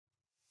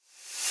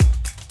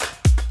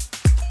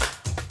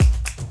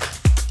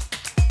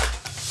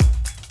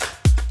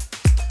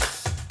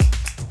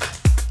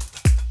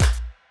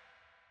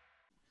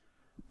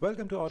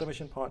Welcome to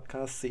Automation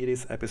Podcast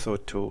Series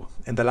Episode 2.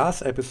 In the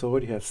last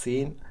episode, you have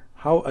seen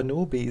how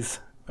Anubis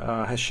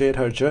has shared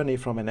her journey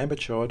from an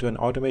amateur to an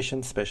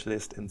automation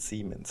specialist in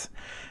Siemens.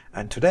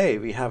 And today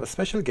we have a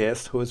special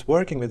guest who is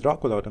working with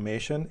Rockwell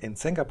Automation in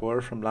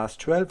Singapore from last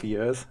 12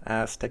 years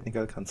as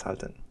technical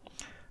consultant.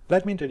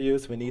 Let me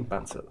introduce Vineet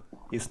Bansal.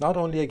 He's not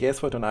only a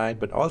guest for tonight,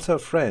 but also a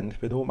friend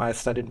with whom I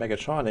studied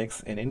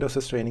mechatronics in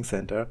Indosys Training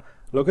Center,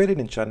 located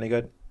in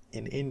Chandigarh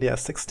in India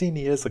 16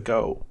 years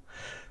ago.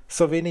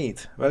 So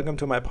Vineet, welcome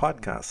to my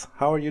podcast.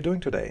 How are you doing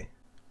today?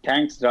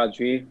 Thanks,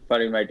 Rajvi, for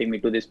inviting me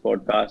to this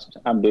podcast.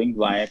 I'm doing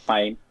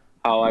fine.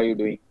 How are you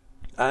doing?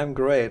 I'm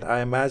great.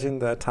 I imagine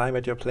the time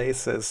at your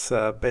place is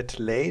a bit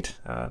late,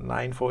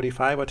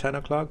 9:45 or 10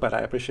 o'clock, but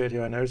I appreciate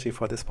your energy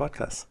for this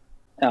podcast.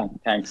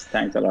 Thanks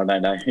a lot.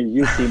 And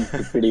you seem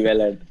pretty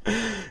well at.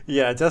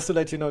 Yeah, just to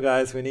let you know,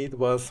 guys, Vineet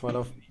was one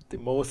of the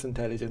most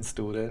intelligent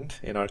student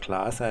in our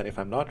class, and if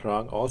I'm not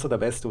wrong, also the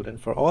best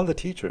student for all the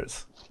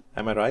teachers.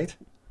 Am I right?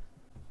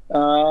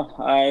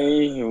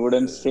 I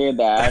wouldn't say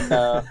that,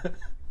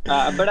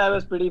 but I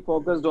was pretty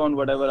focused on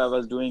whatever I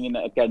was doing in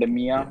Yeah,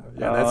 academia.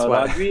 yeah, that's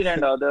why. Rajveer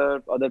and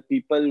other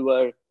people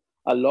were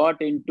a lot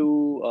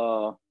into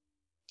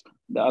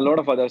a lot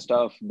of other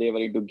stuff. They were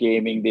into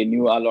gaming. They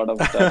knew a lot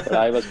of stuff, but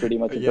I was pretty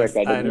much into Yes,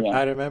 academia.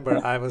 I remember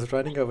I was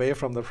running away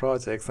from the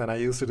projects and I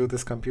used to do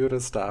this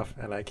computer stuff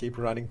and I keep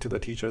running to the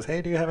teachers,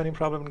 hey, do you have any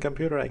problem in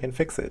computer? I can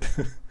fix it.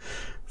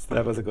 So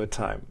that was a good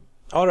time.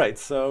 All right,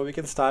 so we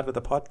can start with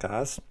the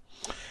podcast.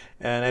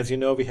 And as you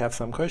know, we have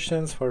some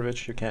questions for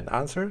which you can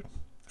answer.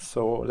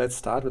 So let's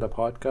start with the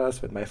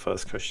podcast with my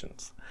first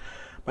questions.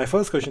 My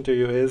first question to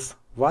you is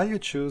why you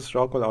choose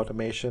Rockwell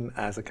Automation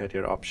as a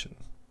career option?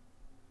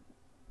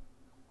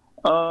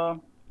 Uh,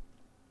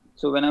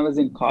 so when I was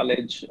in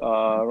college,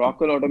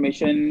 Rockwell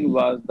Automation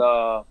was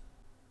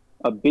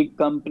a big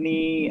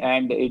company,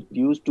 and it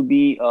used to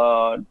be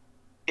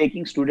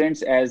taking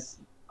students as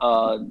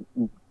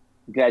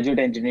graduate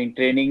engineering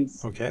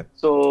trainings. Okay,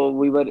 So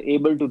we were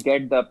able to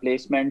get the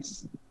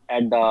placements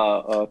at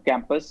the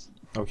campus,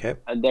 okay.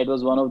 and that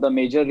was one of the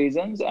major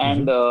reasons.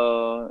 Mm-hmm.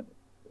 And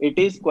it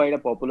is quite a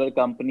popular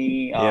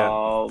company,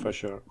 Yeah, for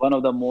sure. one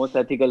of the most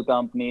ethical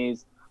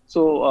companies.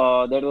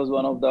 So that was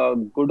one of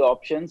the good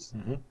options.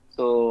 Mm-hmm.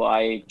 So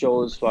I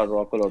chose for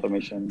Rockwell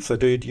Automation. So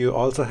did you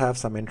also have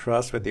some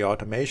interest with the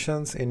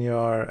automations in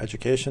your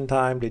education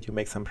time? Did you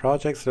make some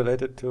projects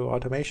related to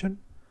automation?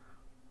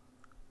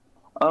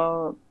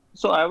 Uh,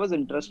 so I was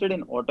interested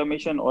in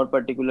automation or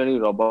particularly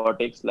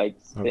robotics, like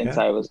since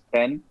Okay. I was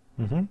 10.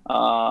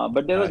 Mm-hmm.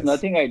 But there was Nice.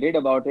 nothing I did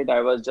about it.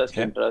 I was just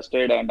Okay.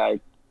 interested, and I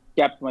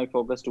kept my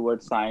focus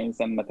towards science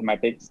and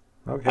mathematics.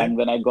 Okay. And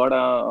when I got a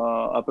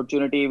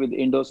opportunity with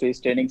Indo-Swiss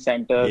Training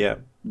Center Yeah.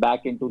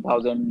 back in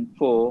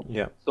 2004,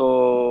 Yeah.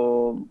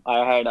 so I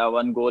had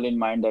one goal in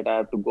mind that I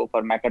have to go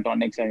for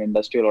mechatronics and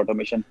industrial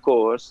automation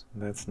course.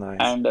 That's nice.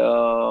 And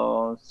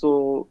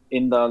so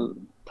in the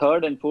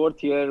third and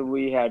fourth year,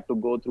 we had to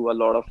go through a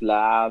lot of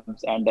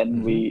labs, and then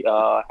Mm-hmm. we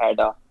had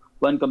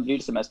one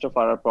complete semester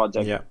for our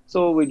project. Yeah.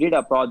 So we did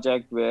a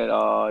project where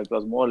it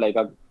was more like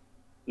a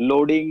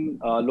loading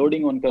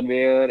on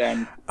conveyor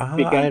and Ah,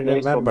 pick I and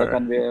place from the remember.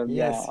 conveyor.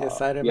 Yes,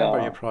 yes, I remember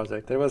Yeah, your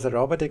project. There was a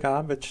robotic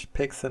arm which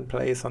picks and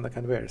plays on the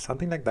conveyor,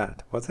 something like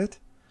that, was it?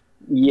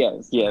 Oh,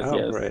 yes.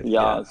 great. Yeah,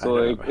 Yeah, I so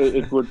remember.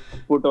 it would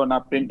put on a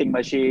printing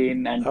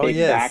machine and Oh, take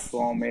back yes.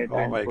 from it Oh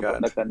and my put on the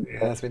God. It conveyor.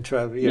 has been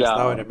 12 years.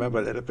 Now I Yeah, remember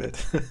a little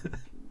bit.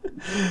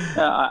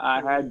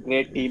 I had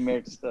great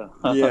teammates.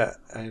 Yeah.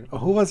 And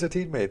who was your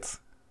teammates?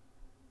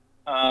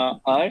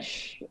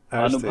 Ash,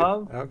 Arshdeep.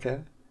 Anubhav, Okay.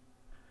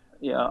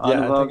 yeah, Yeah,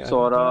 I think Anubhav, Anubhav,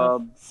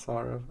 Saurabh,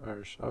 Saurav,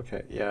 Arsh.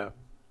 Okay, yeah,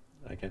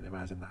 I can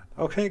imagine that.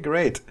 Okay,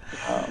 great.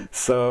 um,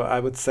 So I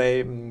would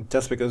say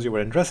just because you were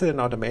interested in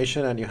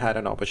automation and you had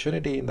an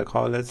opportunity in the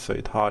college, so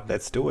you thought,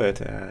 let's do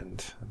it,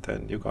 and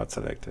then you got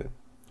selected.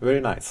 Very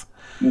nice.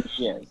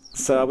 yes.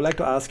 So I would like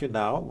to ask you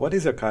now, what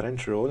is your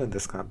current role in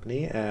this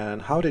company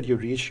and how did you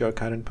reach your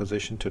current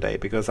position today?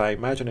 Because I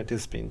imagine it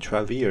has been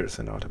 12 years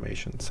in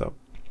automation. So,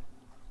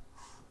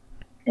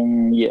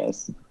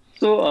 Yes.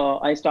 So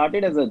I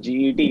started as a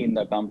GET in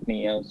the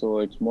company. So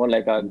it's more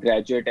like a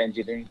graduate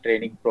engineering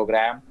training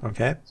program.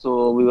 okay.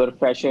 So we were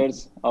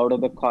freshers out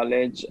of the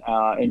college in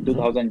Mm-hmm.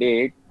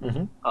 2008.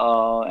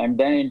 Mm-hmm. And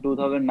then in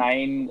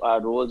 2009,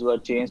 our roles were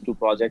changed to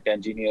project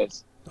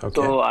engineers. Okay.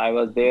 So I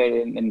was there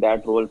in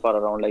that role for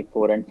around like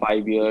 4 and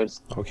 5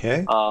 years.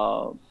 Okay.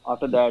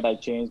 After that, I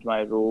changed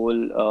my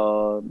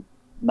role.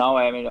 Now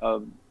I am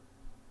a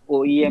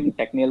OEM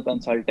technical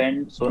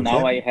consultant. So now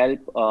Okay. I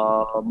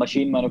help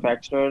machine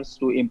manufacturers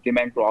to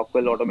implement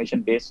Rockwell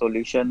automation based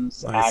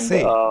solutions, I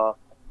see.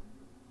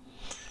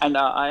 and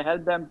I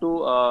help them to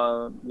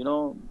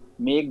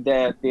make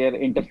their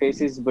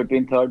interfaces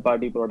between third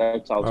party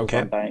products also Okay.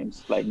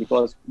 sometimes, like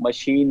because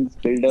machines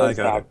I builders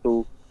got it. have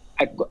to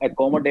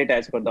accommodate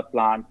as per the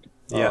plant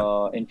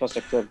Yeah.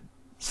 infrastructure.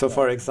 So Yeah.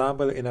 for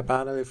example, in a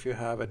panel, if you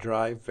have a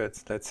drive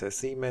with, let's say,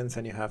 Siemens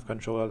and you have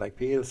controller like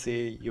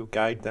PLC, you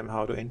guide them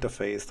how to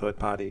interface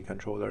third-party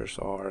controllers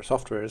or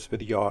softwares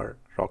with your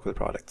Rockwell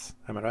products.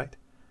 Am I right?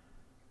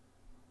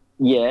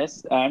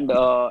 Yes, and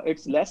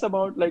it's less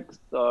about like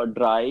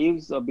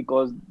drives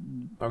because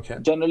Okay.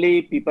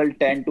 generally people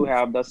tend to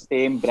have the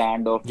same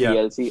brand of Yeah.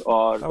 PLC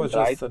or That the was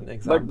drive. just an But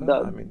example.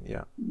 I the mean,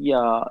 yeah.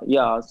 yeah,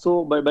 yeah.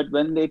 So but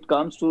when it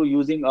comes to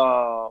using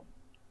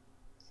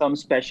some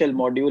special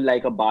module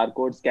like a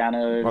barcode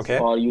scanners Okay.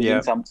 or using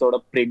Yeah. some sort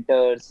of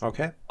printers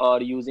Okay.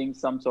 or using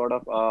some sort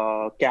of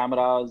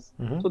cameras.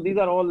 Mm-hmm. So these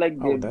are all like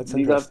Oh, that's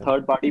these are interesting.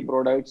 third party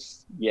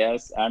products.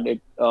 Yes, and it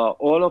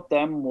all of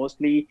them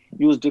mostly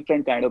use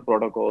different kind of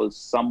protocols.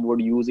 Some would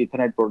use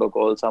Ethernet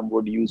protocol, some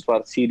would use for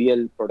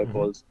serial Mm-hmm.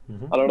 protocols.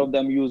 Mm-hmm. A lot of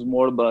them use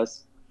Modbus.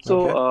 So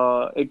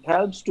Okay. it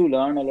helps to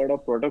learn a lot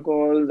of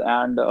protocols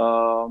and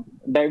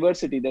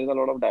diversity. There's a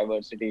lot of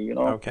diversity,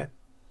 Okay.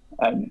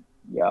 and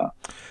yeah.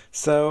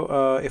 So,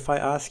 if I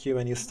ask you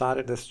when you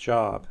started this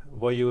job,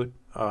 were you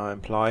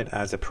employed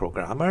as a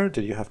programmer?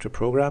 Did you have to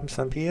program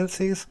some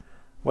PLCs?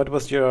 What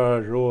was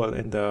your role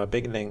in the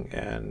beginning?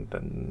 And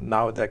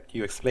now that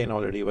you explain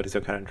already what is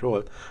your current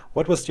role,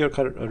 what was your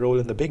role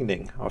in the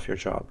beginning of your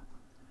job?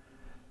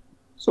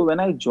 So when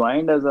I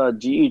joined as a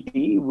GET,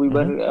 we Mm-hmm.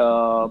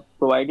 were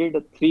provided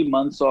 3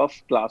 months of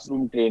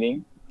classroom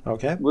training.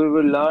 Okay, We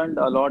will learn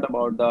a lot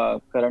about the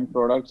current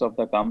products of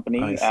the I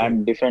company see.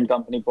 and different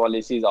company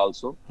policies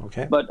also.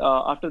 Okay. But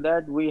after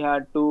that, we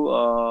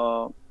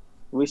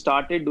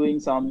started doing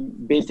some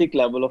basic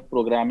level of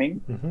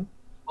programming, Mm-hmm.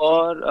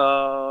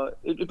 or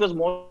it was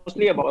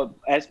mostly about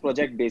as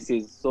project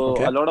basis. So a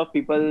Okay. lot of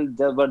people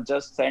were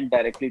just sent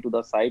directly to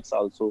the sites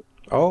also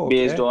Oh,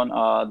 based okay.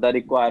 on the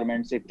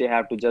requirements. If they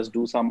have to just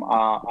do some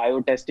IO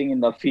testing in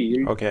the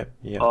field Okay.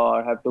 Yeah.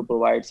 or have to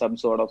provide some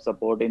sort of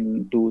support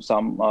into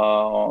some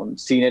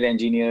senior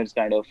engineers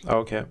kind of,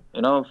 Okay.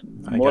 I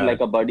more got like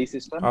it. a buddy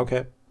system.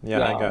 Okay. Yeah,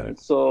 I Yeah, got it.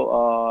 so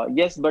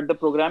yes, but the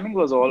programming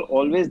was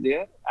always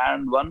there.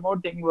 And one more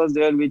thing was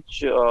there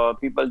which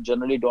people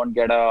generally don't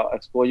get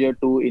exposure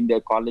to in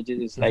their colleges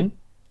is Mm-hmm. like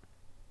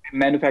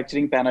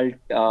manufacturing panel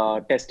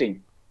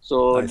testing. So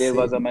I there see.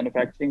 was a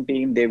manufacturing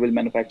team, they will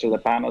manufacture the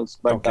panels,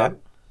 but the Okay.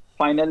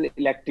 final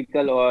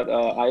electrical or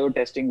IO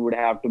testing would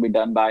have to be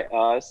done by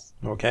us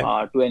Okay.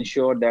 to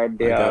ensure that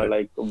they I got are it.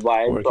 like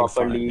wired Working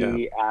fine. Yeah.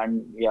 properly.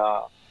 And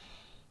yeah,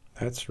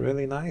 That's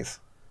really nice.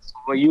 so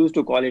we used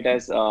to call it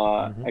as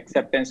Mm-hmm.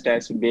 acceptance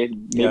test. Yeah.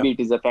 Maybe it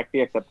is a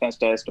factory acceptance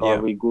test, or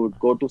Yeah. we could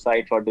go to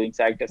site for doing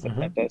site Mm-hmm.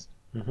 acceptance test.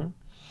 Mm-hmm.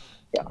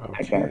 Yeah, that kind of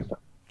Okay. stuff.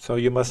 So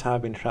you must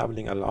have been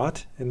traveling a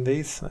lot in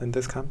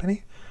this company,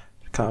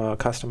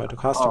 customer to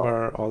Uh, customer,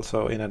 also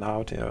in and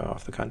out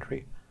of the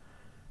country.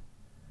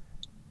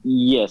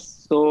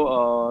 Yes.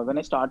 So when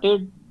I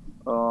started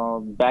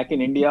back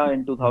in India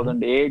in Mm-hmm.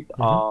 2008,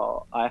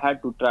 Mm-hmm. I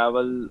had to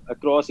travel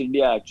across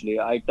India actually.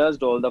 I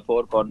touched all the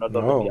four corners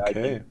of Oh, India, I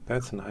think. okay.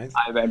 That's nice.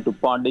 I went to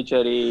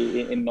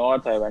Pondicherry in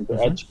north, I went to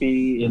Mm-hmm. HP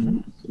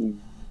Mm-hmm.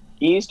 in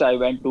east, I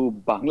went to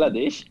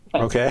Bangladesh,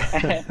 Okay.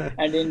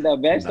 and in the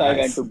west, I went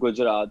Nice. to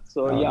Gujarat.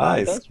 So Oh, yeah, I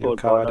nice. touched You four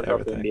covered corners of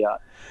everything. India.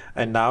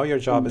 And now your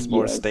job is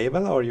more Yes.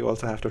 stable, or you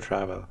also have to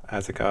travel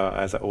as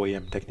a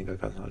OEM technical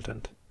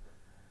consultant?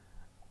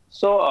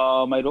 So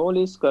my role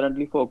is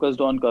currently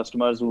focused on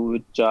customers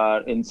which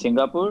are in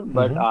Singapore,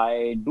 but Mm-hmm.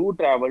 I do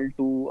travel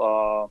to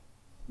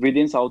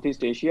within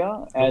Southeast Asia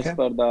as Okay.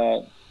 per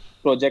the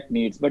project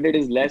needs, but it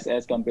is less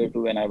as compared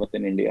to when I was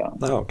in India.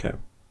 Oh, okay.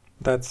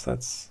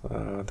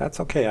 That's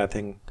okay. I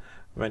think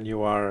when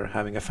you are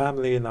having a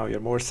family, now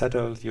you're more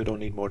settled, you don't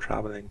need more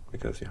traveling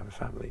because you have a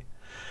family.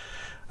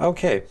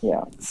 Okay.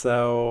 Yeah.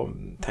 So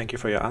thank you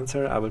for your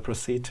answer. I will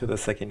proceed to the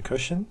second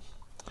question.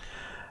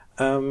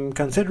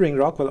 Considering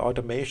Rockwell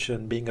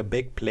Automation being a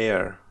big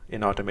player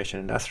in automation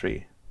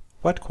industry,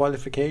 what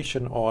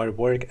qualification or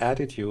work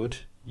attitude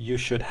you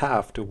should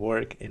have to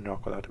work in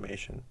Rockwell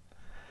Automation?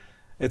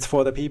 It's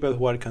for the people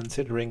who are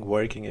considering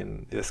working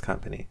in this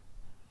company.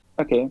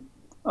 Okay.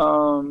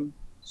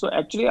 So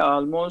actually,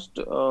 almost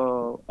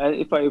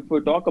if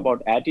we talk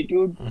about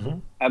attitude, Mm-hmm.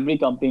 every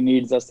company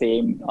needs the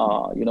same.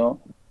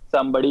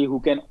 Somebody who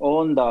can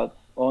own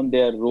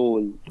their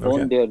role, Okay.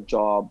 own their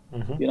job.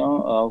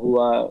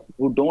 Mm-hmm.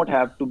 Who don't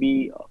have to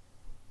be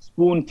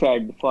spoon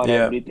fed for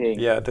Yeah, everything.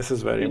 yeah, this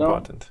is very You know,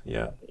 important.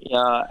 Yeah.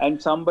 yeah,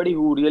 and somebody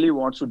who really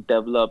wants to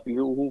develop,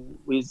 who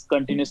is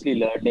continuously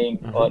learning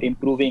Mm-hmm. or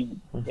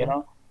improving,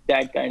 Mm-hmm.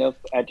 that kind of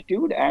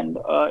attitude. And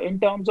in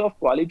terms of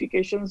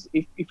qualifications,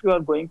 if you are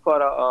going for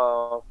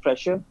a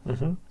fresher,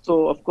 Mm-hmm.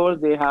 so of course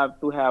they have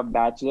to have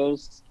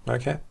bachelor's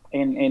Okay.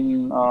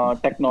 in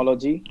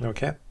technology.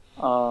 Okay.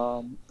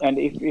 And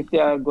if they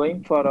are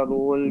going for a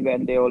role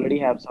when they already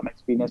have some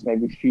experience,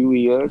 maybe few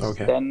years,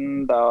 Okay.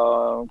 then the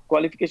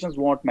qualifications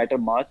won't matter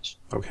much.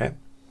 Okay.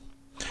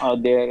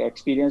 Their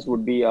experience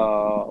would be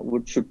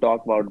would should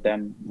talk about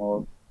them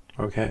more.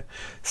 Okay.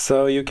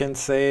 So you can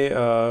say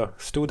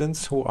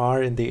students who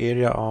are in the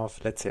area of,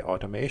 let's say,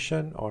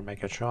 automation or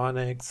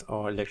mechatronics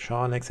or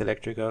electronics,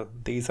 electrical,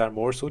 these are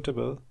more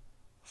suitable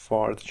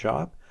for the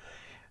job.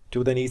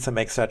 Do they need some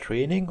extra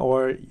training,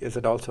 or is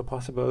it also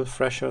possible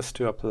freshers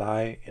to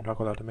apply in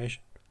Rockwell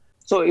Automation?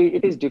 So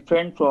it is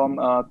different from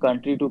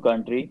country to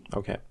country.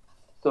 Okay.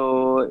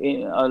 So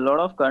in a lot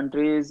of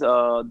countries,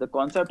 the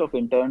concept of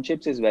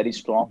internships is very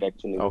strong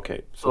actually.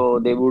 Okay, so So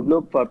they would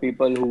look for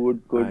people who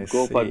would I could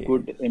go for see.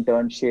 good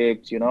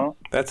internships,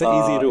 That's an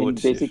easy in route.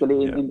 If,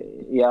 basically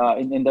yeah.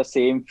 in the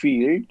same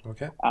field,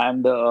 Okay.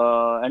 and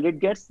it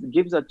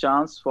gives a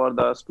chance for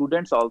the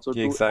students also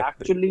Yeah, to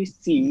exactly. actually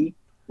see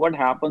what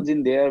happens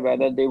in there,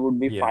 whether they would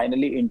be Yeah.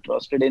 finally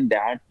interested in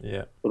that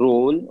Yeah.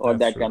 role or That's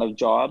that true. kind of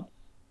job.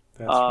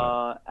 That's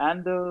right.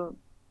 And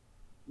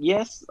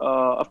Yes,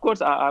 of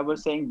course, I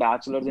was saying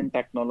bachelor's in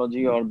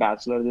technology or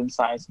bachelor's in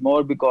science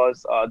more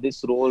because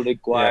this role Yeah.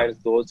 requires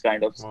those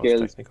kind of Most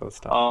skills. technical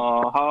stuff.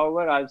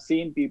 However, I've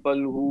seen people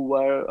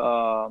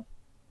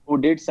who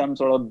did some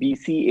sort of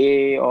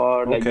BCA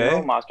or like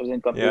Okay. masters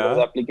in computers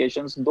Yeah.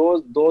 applications.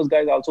 Those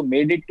guys also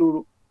made it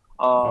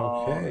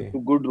Okay. to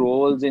good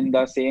roles in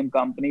the same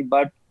company,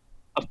 but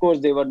of course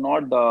they were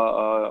not the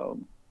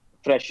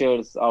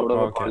freshers out of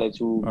the Okay. college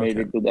who made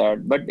Okay. it to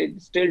that. But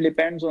it still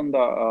depends on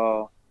the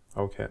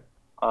Okay.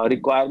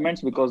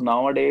 requirements because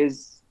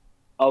nowadays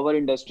our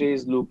industry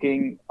is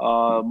looking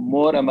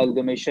more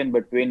amalgamation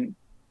between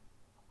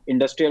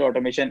industrial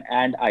automation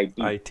and IT.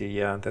 IT.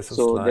 Yeah. This is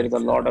So there is a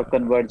like lot of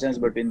convergence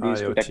between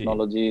these two IoT.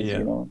 technologies, Yeah.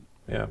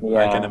 Yeah.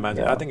 I can Yeah,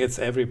 imagine. I yeah. think it's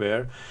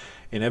everywhere.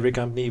 In every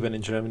company, even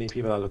in Germany,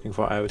 people are looking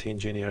for IoT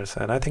engineers.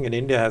 And I think in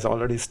India has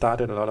already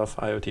started a lot of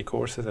IoT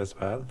courses as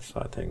well.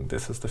 So I think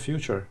this is the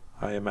future,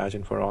 I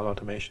imagine, for all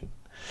automation.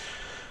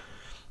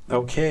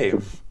 Okay.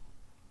 True.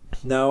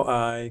 Now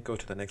I go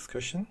to the next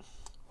question.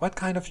 What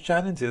kind of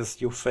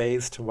challenges you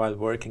faced while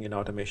working in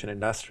automation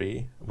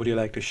industry? Would you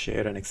like to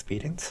share an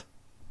experience?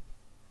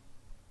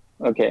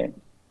 Okay.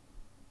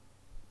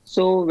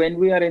 So when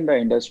we are in the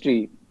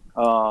industry,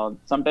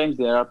 sometimes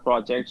there are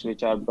projects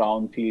which are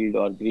brownfield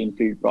or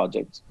greenfield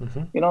projects.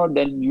 Mm-hmm.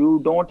 Then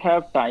you don't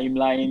have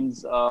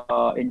timelines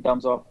in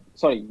terms of,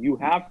 sorry, you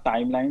have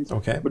timelines,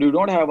 Okay. but you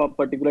don't have a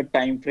particular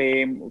time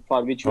frame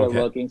for which you are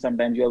Okay. working.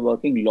 Sometimes you are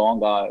working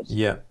long hours.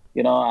 Yeah.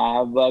 I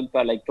have worked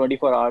for like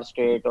 24 hours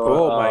straight or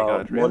Oh my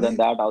God, more than really?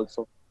 that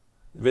also.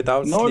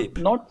 Without sleep?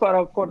 Not for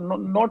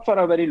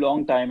a very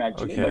long time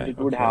actually, but Okay. it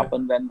would Okay.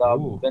 happen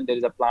Ooh. when there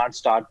is a plant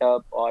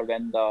startup or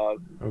when the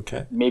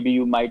Okay. maybe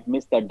you might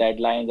miss the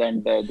deadlines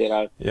and there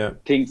are Yeah.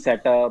 things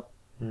set up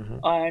Mm-hmm.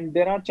 and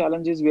there are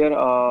challenges where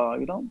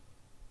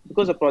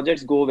because the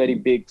projects go very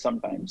big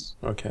sometimes.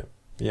 Okay.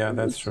 Yeah,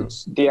 that's true.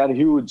 They are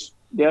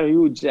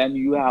huge and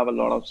you have a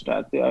lot of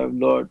stuff. They have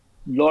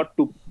lot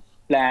to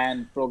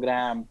plan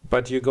program.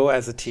 But you go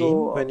as a team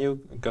when So you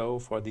go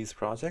for these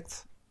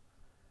projects?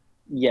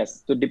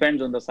 yes, so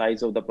depends on the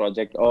size of the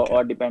project Okay.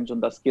 or depends on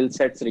the skill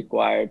sets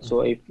required. So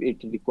Mm-hmm. if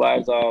it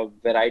requires a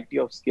variety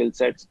of skill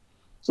sets,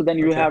 so then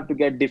you Okay. have to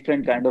get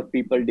different kind of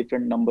people,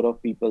 different number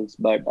of peoples.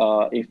 But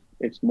if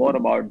it's more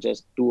about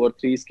just two or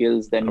three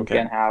skills, then you Okay.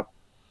 can have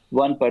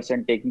one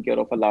person taking care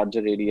of a larger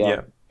area.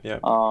 Yeah. Yeah.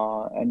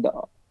 And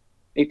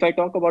if I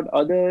talk about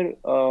other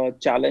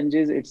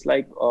challenges, it's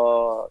like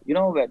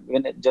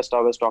just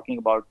I was talking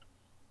about,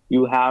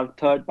 you have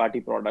third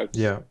party products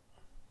Yeah.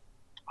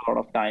 a lot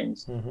of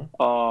times.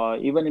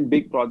 Mm-hmm. Even in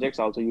big projects,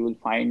 also you will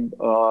find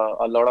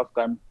a lot of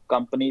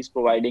companies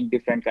providing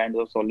different kinds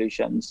of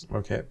solutions.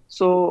 Okay.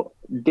 So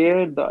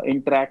there, the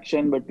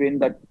interaction between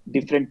the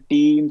different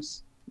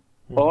teams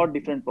Mm-hmm. or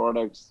different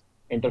products,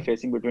 Mm-hmm.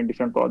 interfacing between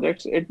different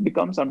projects, it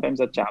becomes sometimes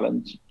a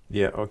challenge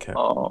Yeah. Okay.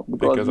 because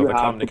Because of you the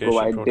have to communication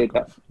provide data.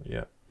 protocols.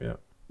 Yeah. Yeah.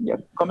 Yeah,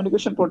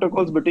 communication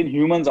protocols between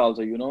humans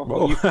also.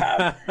 Whoa.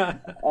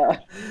 Uh,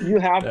 you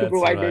have to That's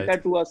provide right.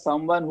 data to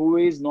someone who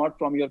is not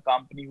from your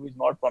company, who is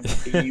not from your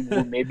team,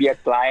 who may be a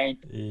client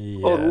or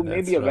Yeah, who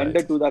may be that's a vendor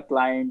right. to the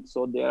client.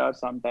 So there are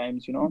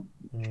sometimes, Hmm.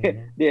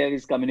 there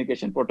is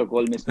communication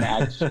protocol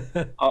mismatch,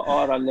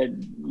 or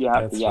you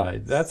have to, That's yeah,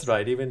 right. That's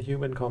right. Even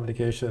human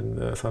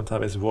communication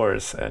sometimes is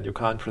worse, and you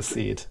can't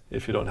proceed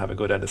if you don't have a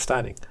good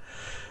understanding.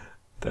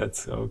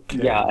 That's yeah,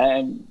 okay.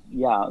 and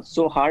yeah.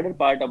 So harder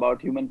part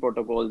about human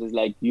protocols is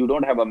like you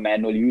don't have a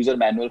user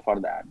manual for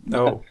that. But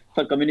Oh.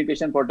 for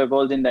communication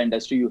protocols in the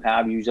industry, you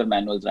have user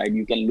manuals, right?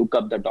 You can look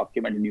up the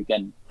document and you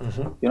can,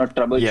 Hmm. Yeah.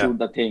 troubleshoot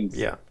the things.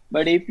 Yeah.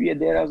 But if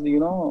there are,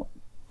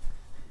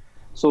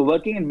 so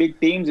working in big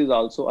teams is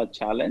also a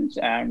challenge,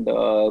 and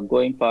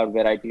going for a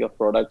variety of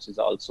products is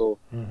also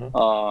Hmm.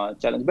 a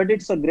challenge. But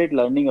it's a great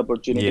learning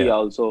opportunity Yeah.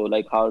 also,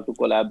 like how to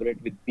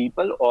collaborate with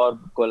people or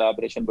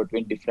collaboration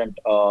between different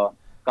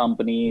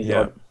companies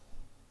Yeah.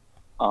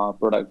 or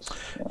products.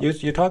 Yeah.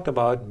 You talked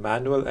about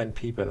manual and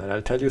people, and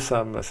I'll tell you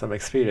some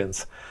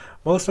experience.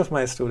 Most of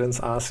my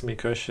students ask me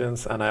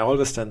questions, and I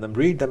always tell them,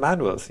 read the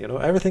manuals.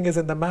 Everything is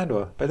in the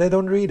manual, but they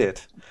don't read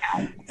it.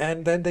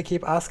 And then they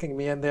keep asking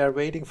me, and they are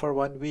waiting for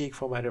 1 week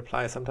for my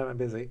reply. Sometimes I'm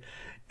busy.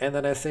 And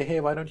then I say, hey,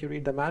 why don't you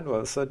read the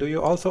manuals? So do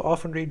you also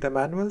often read the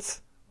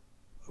manuals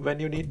when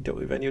you need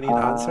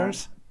Uh,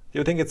 answers? Do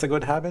you think it's a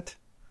good habit?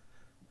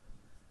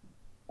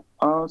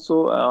 so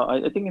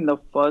I think in the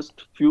first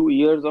few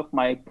years of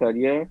my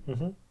career,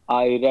 Mm-hmm.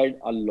 I read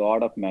a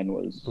lot of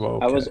manuals.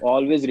 I was Okay.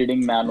 always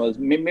reading manuals.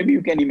 Maybe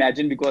you can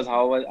imagine because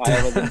I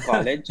was in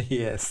college.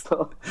 Yes,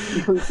 So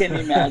you can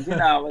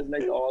imagine I was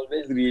like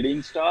always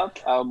reading stuff,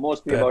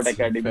 mostly about that's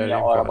academia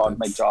very or about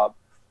my important. job.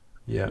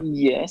 Yeah.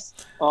 Yes.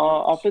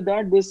 After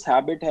that, this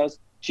habit has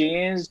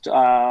changed.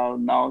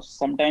 Now,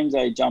 sometimes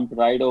I jump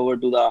right over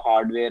to the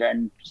hardware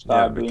and Yeah,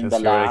 start doing the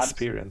because you're labs.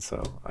 experienced,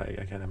 so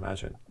I can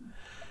imagine.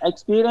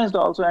 Experienced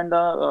also, and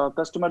the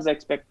customers'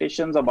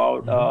 expectations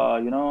about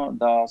Hmm.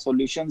 the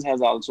solutions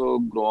has also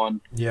grown.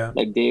 Yeah.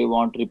 Like they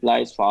want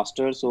replies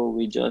faster, so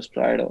we just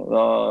try to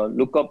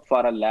look up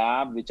for a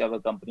lab which our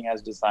company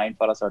has designed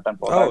for a certain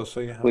Oh, product. so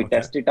you have, We okay.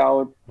 test it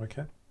out.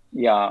 Okay.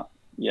 Yeah,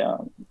 yeah.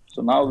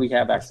 So now we That's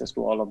have interesting. access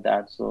to all of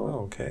that. So Oh,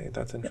 okay,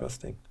 that's yeah.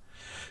 interesting.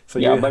 So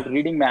Yeah, you, but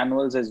reading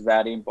manuals is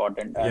very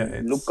important yeah,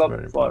 and look it's up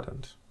very for,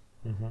 important.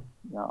 Hmm.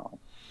 yeah,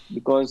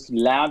 because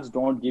labs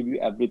don't give you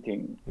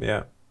everything.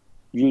 Yeah,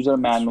 User that's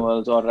true.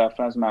 manuals or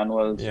reference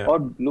manuals, Yeah, or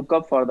look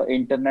up for the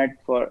internet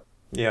for,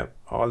 yeah,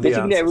 all the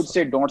basically I answers would are.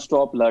 say don't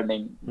stop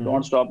learning. Hmm.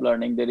 Don't stop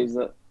learning. There is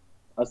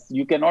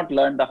you cannot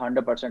learn the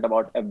 100%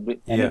 about Yeah,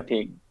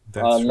 anything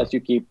that's true. unless you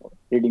keep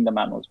reading the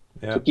manuals.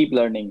 So Yeah, keep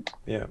learning.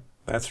 yeah,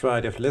 that's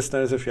right. If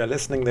listeners, if you're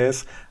listening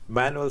this,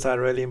 manuals are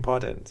really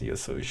important.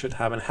 So you should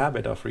have a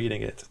habit of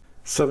reading it.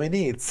 So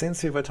Vineet,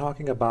 since we were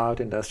talking about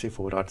Industry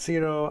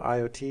 4.0,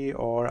 IoT,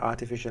 or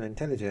artificial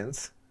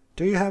intelligence,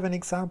 do you have an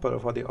example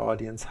for the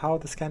audience how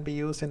this can be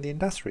used in the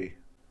industry?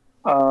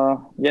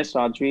 Yes,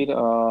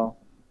 Rajveer.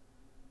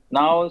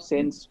 Now,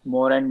 since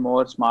more and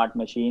more smart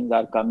machines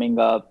are coming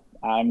up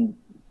and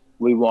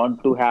we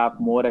want to have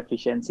more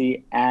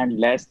efficiency and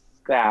less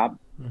scrap,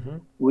 Mm-hmm.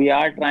 we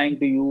are trying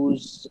to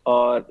use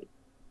or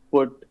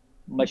put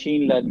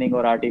machine learning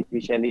or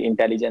artificial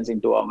intelligence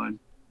into our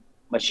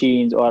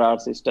machines or our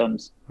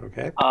systems.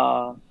 Okay.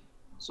 Uh,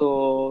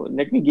 so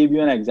let me give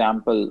you an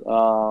example.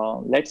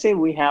 Let's say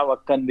we have a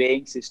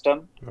conveying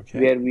system Okay.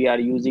 where we are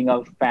using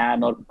a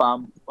fan or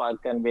pump for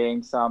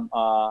conveying some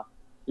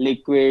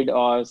liquid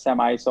or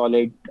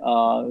semi-solid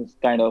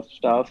kind of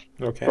stuff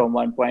Okay. from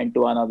one point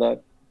to another.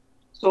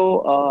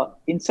 So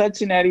in such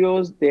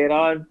scenarios, there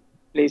are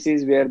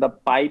places where the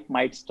pipe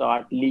might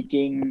start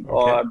leaking Okay.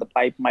 or the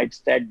pipe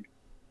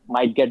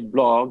might get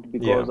blocked Yeah.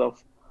 because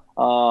of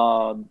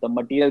the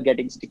material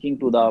getting sticking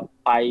to the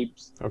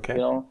pipes, Okay. you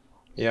know.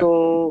 Yeah.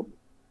 So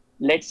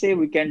let's say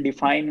we can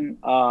define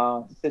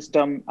a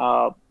system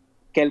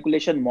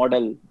calculation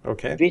model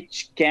Okay.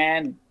 which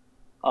can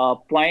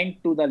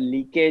point to the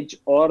leakage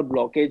or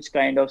blockage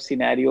kind of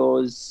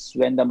scenarios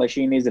when the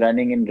machine is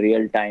running in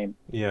real time.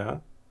 Yeah.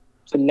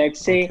 So let's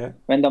say Okay.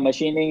 when the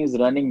machining is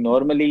running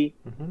normally,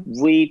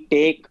 Mm-hmm. we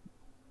take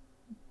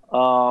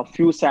a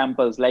few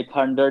samples, like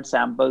 100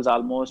 samples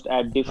almost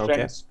at Okay.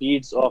 different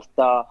speeds of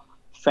the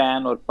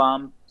fan or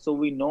pump. So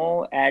we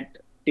know at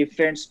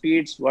different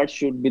speeds what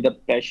should be the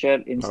pressure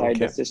inside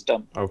the Okay.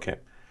 system. Okay.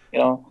 You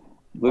know,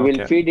 we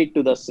will Okay. feed it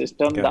to the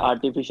system, the Got it.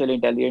 artificial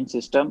intelligence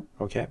system.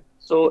 Okay.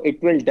 So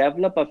it will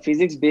develop a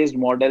physics-based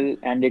model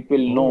and it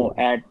will know Oh.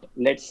 at,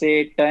 let's say,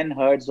 10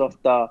 hertz of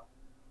the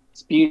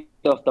speed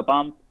of the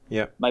pump,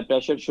 Yeah. my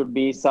pressure should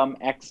be some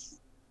X,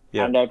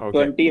 Yeah. and at Okay.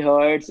 20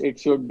 hertz, it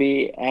should be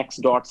X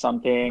dot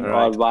something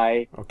or Right.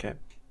 Y, Okay.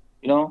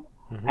 you know.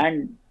 Mm-hmm.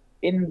 And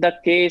in the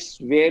case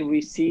where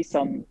we see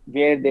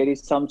where there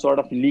is some sort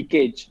of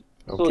leakage,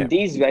 so Okay.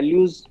 these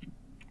values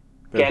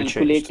Will be changed.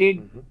 calculated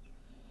Mm-hmm.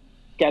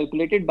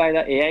 calculated by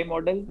the AI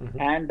model Mm-hmm.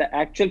 and the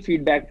actual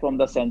feedback from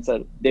the sensor,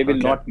 they will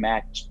Okay. not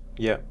match.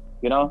 Yeah.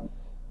 You know,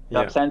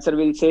 the Yeah. sensor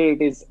will say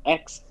it is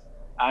X,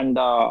 and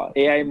the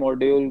AI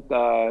module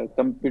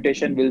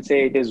computation will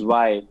say it is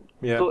Y.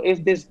 Yeah. So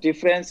if this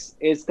difference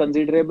is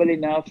considerable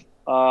enough,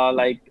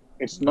 like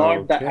it's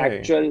not the Okay.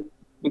 actual,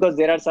 because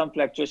there are some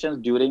fluctuations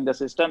during the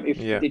system. If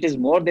Yeah. it is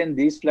more than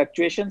these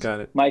fluctuations,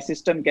 Got it. my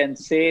system can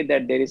say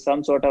that there is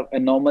some sort of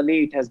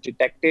anomaly it has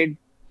detected.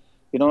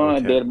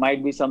 Okay. There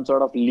might be some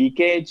sort of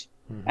leakage,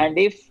 Mm-hmm. and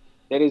if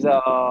there is a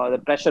the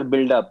pressure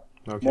buildup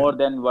Okay. more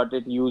than what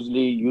it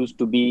usually used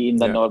to be in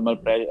the Yeah.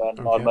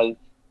 Okay. normal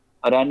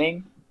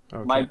running,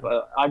 Okay. my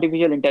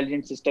artificial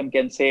intelligence system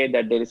can say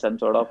that there is some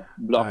sort of I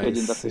blockage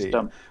in the see.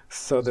 system.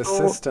 So the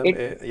So system,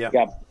 it, yeah.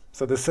 yeah,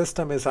 So the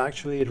system is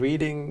actually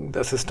reading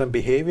the system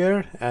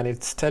behavior and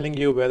it's telling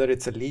you whether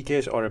it's a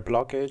leakage or a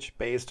blockage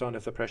based on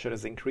if the pressure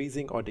is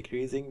increasing or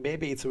decreasing.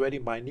 Maybe it's very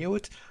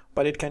minute,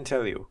 but it can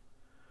tell you.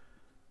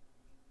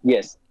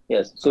 yes,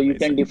 yes. So you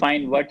can Amazing.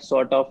 define what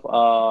sort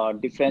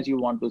of difference you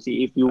want to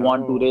see. If you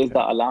want to Oh, raise okay.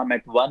 the alarm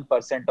at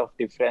 1% of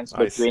difference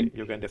I see. between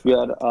You can define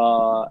your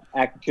that.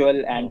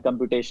 actual and Oh,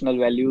 computational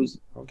values,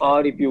 okay.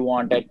 or if you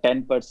want at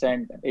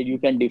 10%, you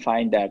can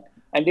define that.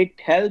 And it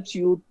helps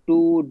you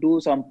to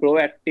do some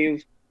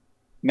proactive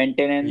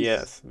maintenance,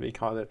 Yes, we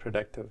call it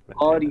predictive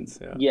or maintenance.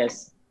 Yeah.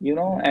 yes,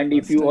 and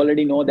if you Interesting.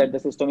 already know that the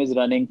system is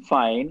running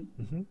fine,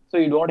 Hmm. so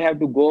you don't have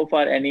to go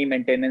for any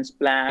maintenance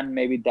plan,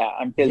 maybe that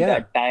until Yeah,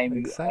 that time,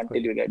 until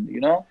exactly. you get,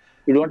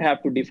 you don't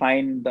have to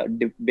define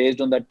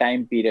based on the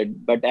time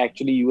period, but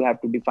actually you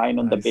have to define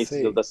on the I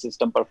basis of see. the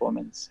system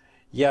performance.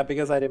 Yeah,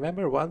 because I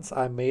remember once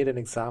I made an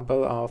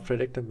example of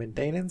predictive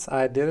maintenance.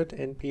 I did it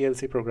in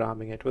PLC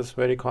programming. It was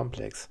very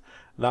complex.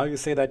 Now you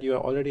say that you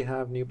already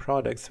have new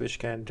products which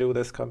can do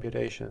this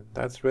computation.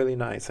 That's really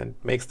nice and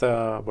makes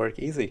the work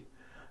easy,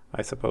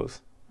 I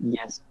suppose.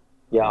 Yes.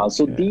 Yeah.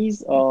 So Okay.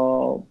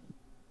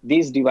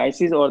 these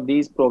devices or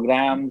these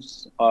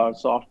programs or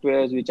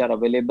softwares which are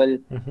available,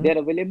 Mm-hmm. they're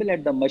available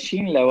at the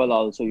machine level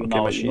also. Okay,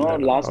 You machine know, level.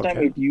 Okay.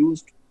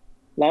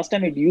 last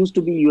time it used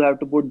to be you have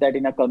to put that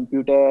in a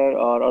computer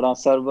or on a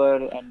server,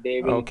 and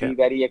they will Okay. be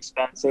very I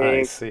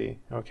expensive. see.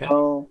 You Okay.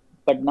 know,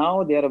 but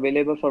now they are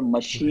available for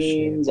Machine.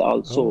 machines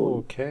also.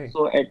 Okay.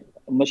 So at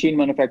machine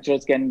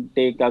manufacturers can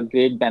take a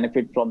great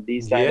benefit from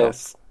these kind of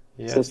Yes.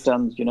 Yes.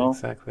 systems. You know.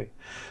 Exactly.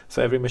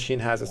 So every machine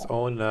has its Yeah.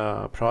 own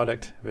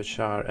product which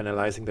are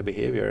analyzing the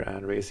behavior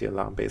and raise the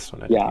alarm based on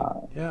Yeah,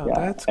 anything. Yeah, yeah,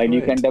 that's and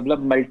you can great. develop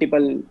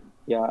multiple,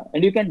 yeah,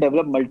 and you can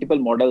develop multiple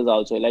models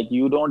also. Like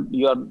you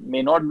are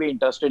may not be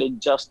interested in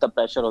just the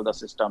pressure of the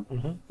system.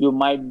 Mm-hmm. You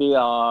might be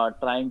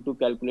trying to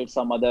calculate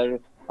some other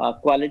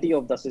quality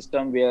of the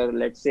system, where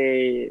let's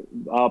say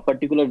a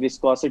particular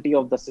viscosity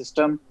of the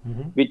system,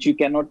 Mm-hmm. which you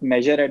cannot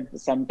measure at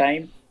some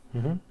time.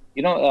 Mm-hmm.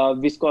 You know,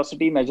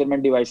 viscosity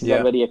measurement devices are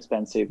Yeah. very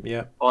expensive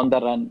Yeah. on the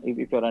run if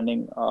you're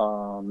running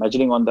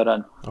measuring on the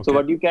run. So Okay.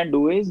 what you can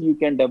do is you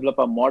can develop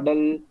a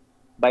model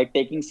by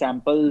taking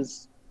samples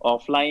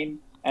offline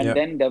and Yeah.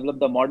 then develop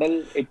the model.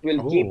 It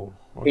will keep Oh,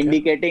 okay.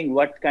 indicating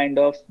what kind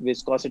of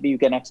viscosity you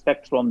can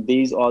expect from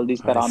these all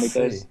these I see.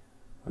 parameters,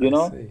 you I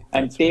know, see.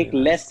 and That's take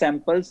really nice. less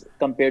samples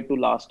compared to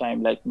last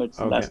time. Like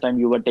Okay. last time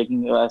you were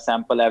taking a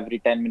sample every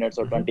 10 minutes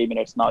or Mm-hmm. 20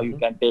 minutes. Now you Mm-hmm.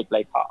 can take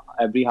like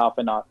every half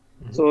an hour.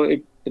 Mm-hmm. So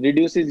it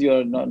reduces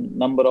your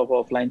number of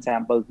offline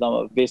samples, the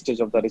wastage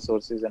of the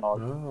resources and all.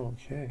 Oh,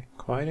 okay.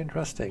 Quite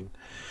interesting.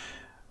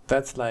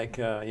 That's like,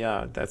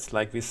 yeah, that's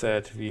like we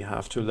said, we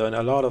have to learn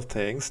a lot of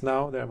things.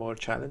 Now there are more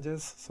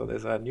challenges. So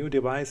there's new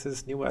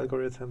devices, new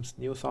algorithms,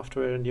 new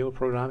software, new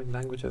programming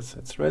languages.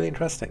 It's really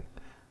interesting.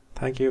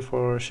 Thank you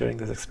for sharing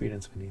this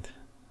experience, Vineet.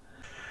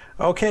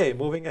 Okay,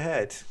 moving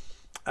ahead.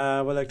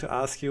 I would like to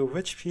ask you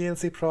which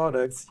PLC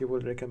products you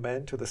would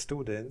recommend to the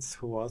students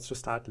who wants to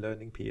start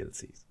learning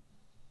PLCs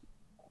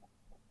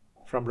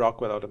from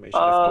Rockwell Automation,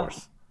 of Uh,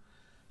 course.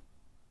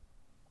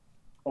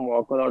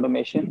 Workflow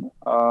automation.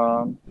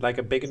 Like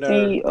a beginner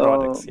See,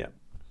 products, yeah.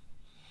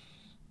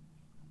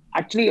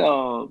 actually,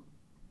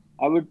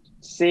 I would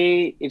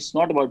say it's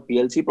not about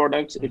PLC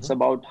products. It's Mm-hmm.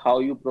 about how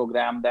you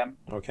program them.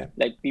 Okay.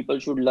 Like people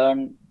should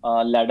learn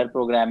ladder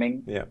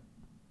programming, Yeah.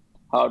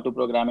 how to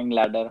programming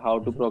ladder, how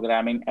to Mm-hmm.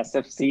 programming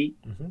SFC,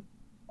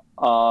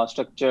 Mm-hmm.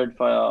 structured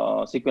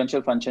for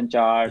sequential function Yeah.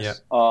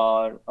 charts,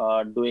 or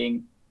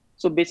doing.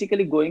 So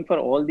basically, going for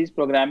all these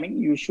programming,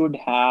 you should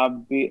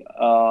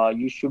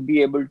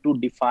be able to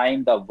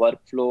define the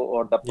workflow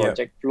or the Yeah.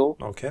 project flow,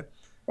 Okay.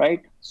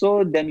 right?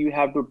 So then you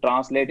have to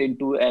translate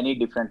into any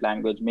different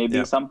language. Maybe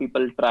Yeah. some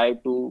people try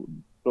to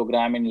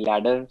program in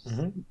ladders.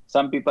 Mm-hmm.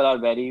 Some people are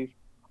very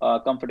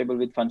comfortable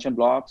with function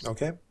blocks.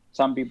 Okay.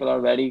 Some people are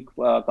very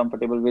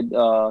comfortable with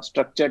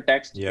structured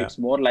text. Yeah. It's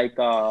more like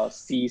a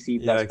C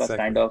Yeah, kind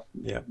exactly. of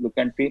Yeah. look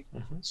and feel.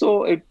 Mm-hmm. So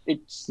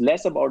it's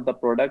less about the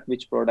product,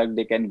 which product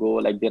they can go.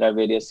 Like there are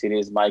various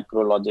series,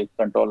 micro logic,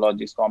 control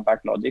logics,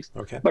 compact logics.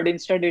 Okay. But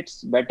instead,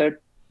 it's better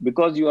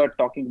because you are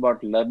talking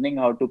about learning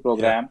how to Yeah.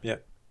 program. Yeah.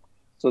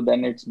 So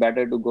then it's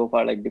better to go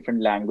for like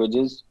different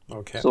languages.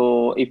 Okay. So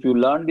if you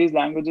learn these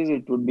languages,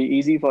 it would be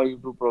easy for you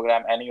to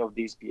program any of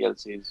these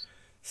PLCs.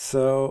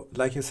 So,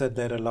 like you said,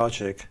 ladder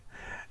logic.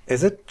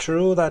 Is it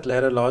true that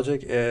ladder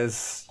logic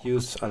is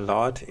used a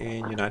lot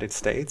in United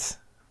States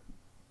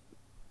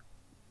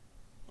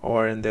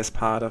or in this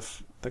part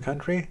of the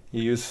country?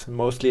 You use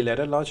mostly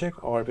ladder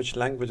logic, or which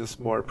language is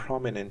more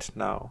prominent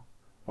now?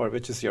 Or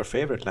which is your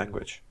favorite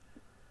language?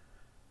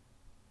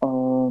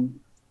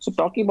 So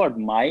talking about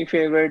my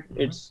favorite,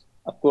 Mm-hmm. it's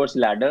of course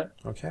ladder.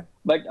 Okay.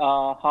 But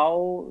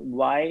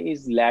why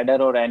is ladder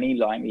or any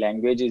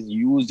language is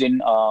used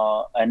in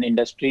an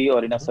industry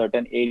or in a Mm-hmm.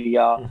 certain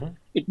area? Mm-hmm.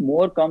 It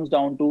more comes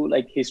down to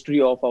like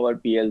history of our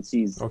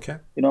PLCs. Okay.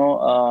 You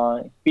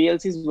know,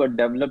 PLCs were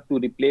developed to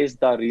replace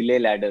the relay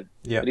ladder.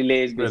 Yeah.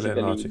 Relays Relay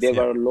basically, logics. there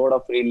Yeah. were a lot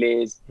of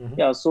relays. Mm-hmm.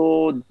 Yeah, so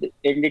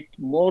and it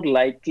more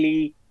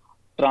likely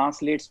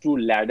translates to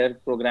ladder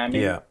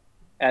programming Yeah.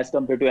 as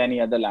compared to any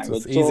other So it's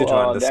language. easy So to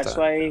that's understand.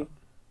 Yeah. why.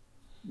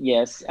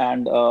 Yes,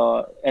 and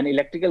an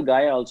electrical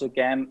guy also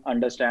can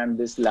understand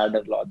this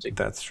ladder logic.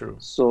 That's true.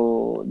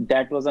 So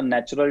that was a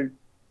natural,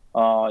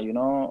 you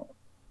know,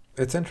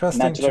 It's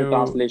interesting natural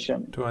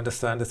translation. to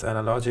understand this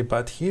analogy,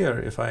 but here,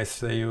 if I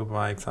say you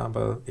my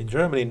example, in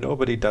Germany,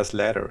 nobody does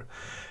ladder.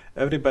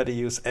 Everybody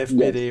use Yes.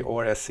 FPD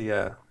or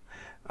SCL.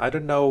 I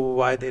don't know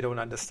why they don't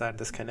understand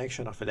this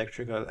connection of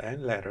electrical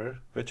and ladder,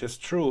 which is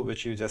true,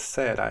 which you just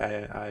said.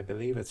 I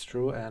believe it's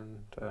true and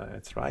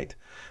it's right,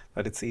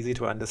 but it's easy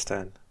to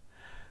understand.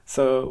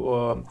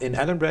 So in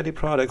Allen Bradley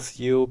products,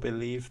 you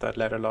believe that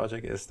ladder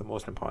logic is the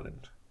most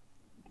important.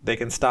 They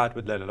can start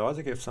with ladder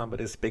logic if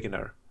somebody is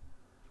beginner.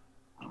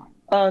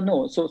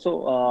 No,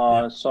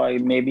 Yeah. sorry,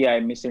 maybe I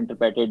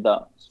misinterpreted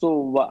the.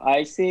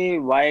 I say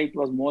why it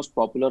was most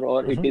popular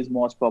or it Mm-hmm. is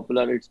most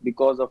popular. It's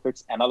because of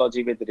its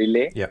analogy with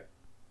relay. Yeah.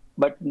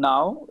 But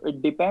now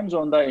it depends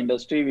on the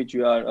industry which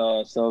you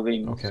are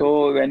serving. Okay.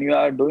 So when you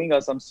are doing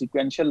some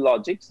sequential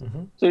logics,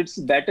 Mm-hmm. so it's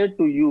better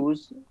to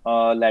use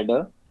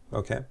ladder.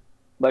 Okay.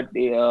 But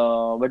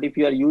if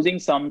you are using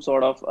some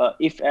sort of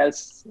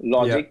if-else Yeah.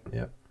 logic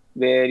Yeah.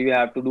 where you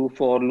have to do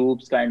for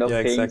loops kind of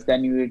Yeah. things,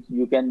 Exactly. then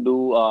you can do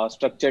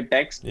structured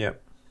text. Yeah.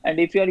 And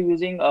if you are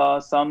using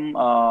some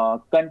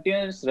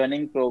continuous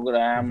running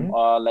program,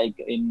 Mm-hmm. like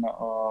in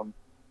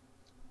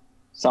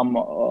some,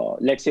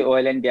 let's say,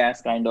 oil and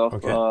gas kind of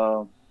Okay.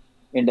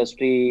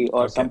 industry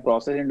or Okay. some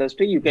process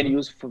industry, you can Mm-hmm.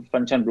 use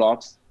function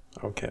blocks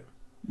Okay.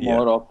 Yeah.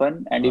 more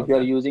often. And if you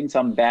are Okay. using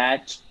some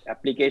batch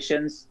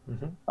applications,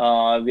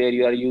 Mm-hmm. where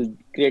you are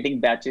creating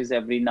batches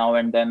every now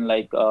and then,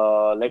 like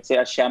let's say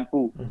a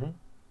shampoo, Mm-hmm.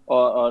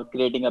 or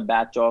creating a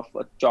batch of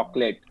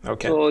chocolate.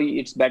 Okay. So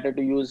it's better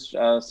to use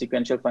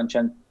sequential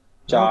function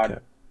chart.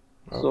 Okay.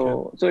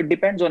 Okay. So it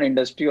depends on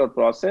industry or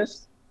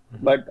process,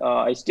 Mm-hmm. but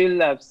I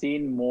still have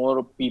seen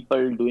more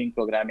people doing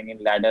programming in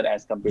ladder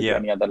as compared to Yeah.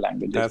 any other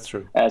languages. That's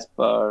true. As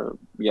per,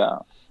 yeah,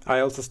 I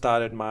also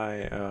started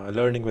my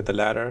learning with the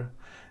ladder,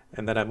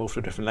 and then I moved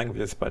to different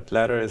languages. But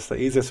ladder is the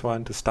easiest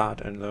one to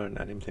start and learn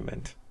and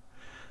implement.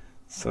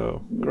 So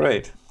yeah.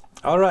 great.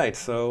 All right.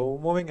 So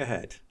moving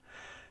ahead.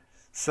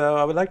 So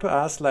I would like to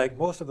ask, like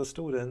most of the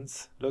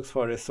students looks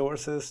for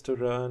resources to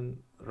run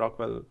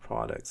Rockwell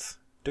products.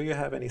 Do you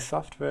have any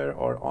software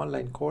or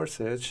online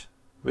courses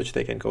which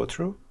they can go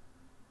through?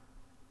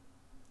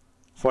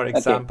 For Okay.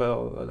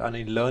 example,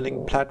 any learning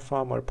So,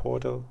 platform or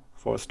portal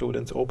for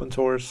students, open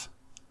source?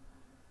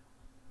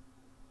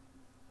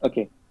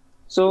 okay.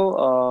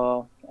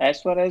 So,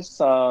 as far as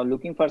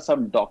looking for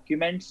some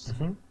documents,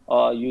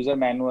 Mm-hmm. user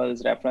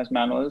manuals, reference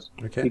manuals,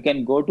 Okay. you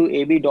can go to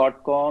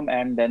ab.com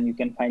and then you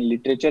can find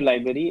literature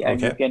library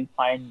and you Okay. can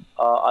find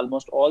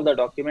almost all the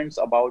documents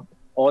about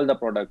all the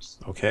products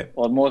Okay.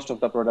 or most of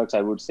the products,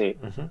 I would say.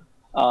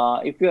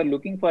 Mm-hmm. If you are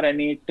looking for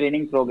any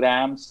training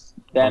programs,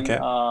 then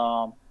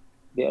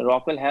Okay.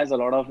 Rockwell has a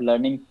lot of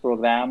learning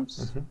programs,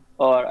 Mm-hmm.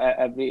 or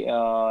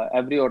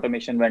every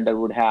automation vendor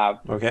would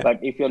have. Okay. But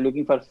if you're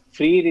looking for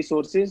free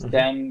resources, Mm-hmm.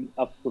 then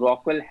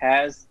Rockwell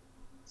has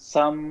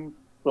some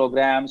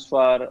programs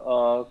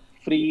for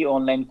free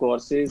online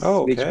courses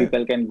Oh, which okay.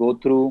 people can go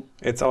through.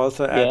 It's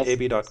also at Yes,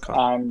 ab.com.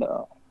 and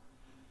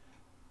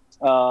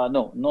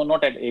no,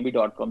 not at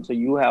ab.com. So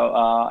you have,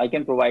 I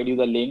can provide you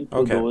the link to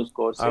Okay. those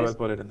I will courses.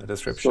 put it in the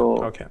description.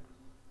 So Okay.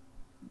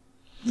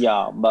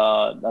 yeah,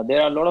 but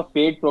there are a lot of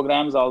paid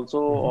programs also,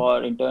 Mm-hmm. or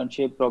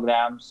internship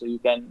programs. So you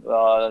can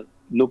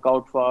look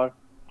out for,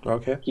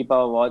 Okay. keep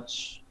a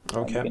watch,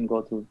 and you Okay. can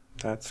go through.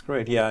 That's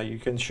great. Yeah, you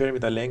can share me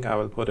the link. I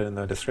will put it in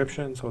the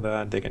description so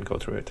that they can go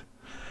through it.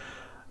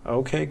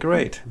 Okay,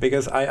 great.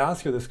 Because I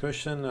asked you this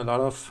question, a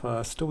lot of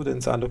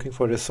students are looking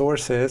for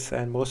resources,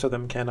 and most of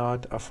them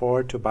cannot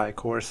afford to buy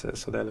courses.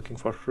 So they're looking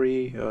for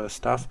free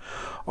stuff.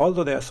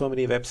 Although there are so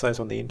many websites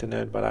on the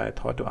internet, but I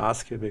thought to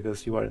ask you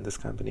because you are in this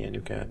company and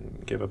you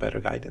can give a better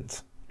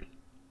guidance.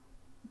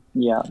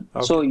 Yeah.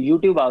 Okay. So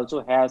YouTube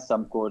also has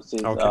some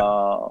courses. Okay.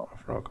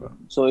 Rockwell.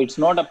 So it's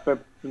not a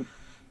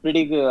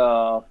pretty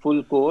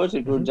full course.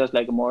 It would Mm-hmm. just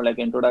like more like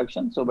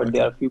introduction. So, but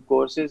there Okay. are a few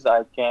courses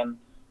I can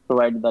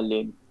provide the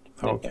link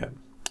later. Okay.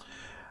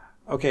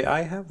 Okay,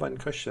 I have one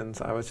question.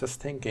 I was just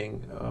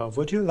thinking,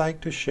 would you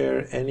like to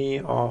share any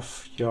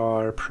of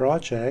your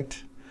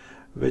project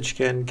which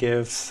can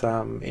give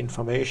some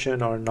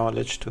information or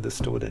knowledge to the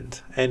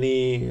student?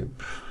 Any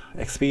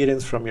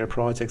experience from your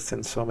projects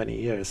in so many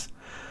years?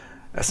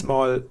 A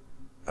small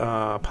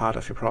part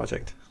of your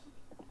project,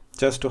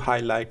 just to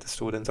highlight the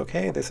students,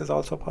 okay, this is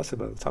also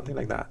possible, something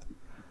like that.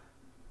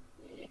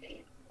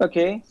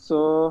 Okay,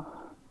 so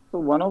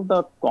one of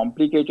the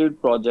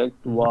complicated project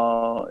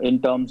Mm-hmm.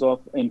 in terms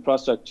of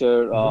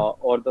infrastructure,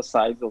 Mm-hmm. or the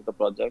size of the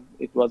project,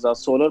 it was a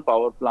solar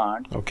power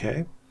plant.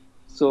 Okay.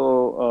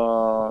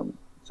 So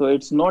so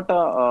it's not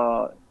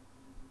a,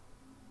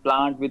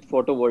 plant with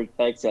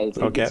photovoltaic cells.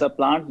 It's Okay. a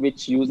plant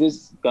which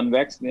uses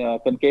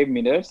concave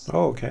mirrors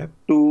Oh, okay.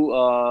 to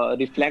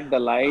reflect the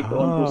light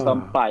onto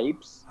some Ah,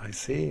 pipes, I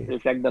see.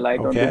 reflect the light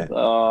onto,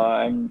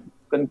 Okay. and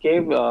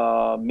concave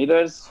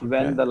mirrors.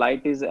 When Okay. the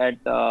light is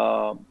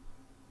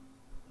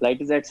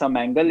at some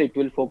angle, it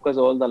will focus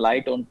all the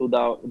light onto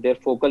their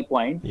focal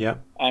point. Yeah.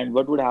 And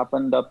what would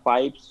happen, the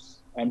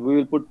pipes, and we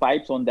will put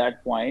pipes on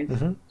that points,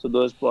 Mm-hmm. so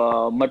those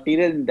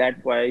material in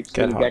that pipes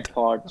Get will get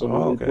hot. hot, so we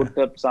Oh, will okay. put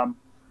up some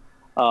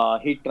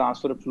heat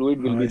transfer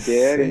fluid will I be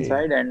there see.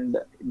 inside, and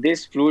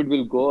this fluid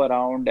will go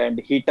around and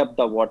heat up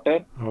the water,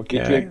 which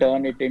will Okay.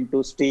 turn it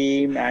into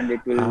steam, and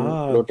it will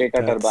Ah, rotate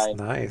a that's turbine.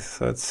 nice.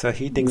 So it's a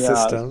heating Yeah,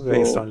 system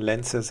based so on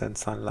lenses and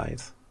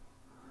sunlight.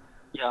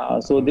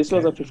 so this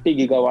was Okay. a 50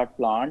 gigawatt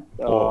plant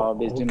Oh,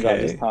 based in okay.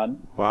 Rajasthan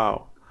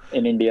Wow.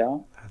 in India.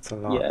 That's a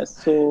lot. Yes,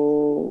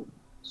 so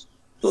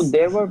So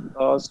there were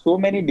so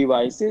many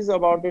devices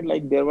about it,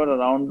 like there were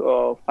around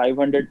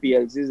 500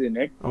 PLCs in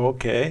it,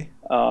 Okay.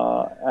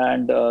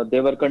 and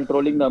they were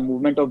controlling the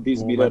movement of these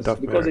Movement mirrors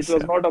of because it mirrors,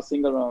 was yeah. not a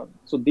single.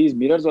 So these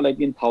mirrors were like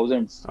in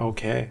thousands.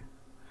 Okay.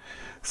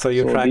 So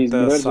you So tracked these the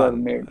mirrors were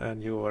sun made.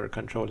 and you were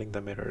controlling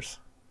the mirrors.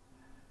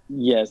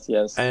 Yes,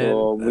 yes. So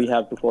And we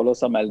have to follow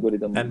some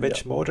algorithm. Yeah.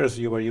 which motors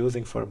you were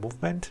using for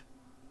movement?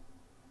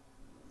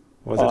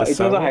 Was it a It was a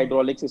servo?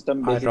 hydraulic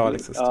system Hydraulic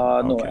basically.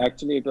 system. No, Okay.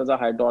 actually, it was a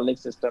hydraulic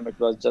system. It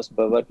was just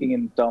working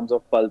in terms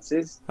of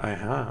pulses.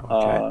 Aha,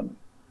 okay. Uh,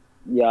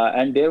 yeah,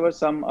 and there were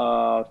some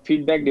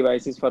feedback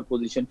devices for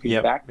position Yep,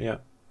 feedback. yeah.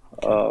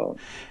 Okay. Uh,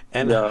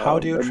 And how yeah,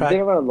 do you but track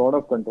there were a lot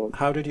of controls.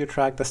 how did you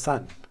track the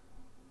sun?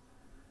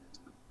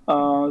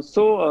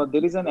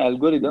 There is an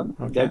algorithm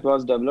Okay. that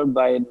was developed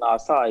by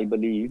NASA, I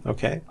believe.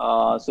 Okay.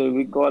 So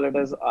we call it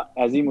as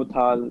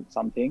azimuthal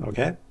something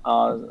Okay.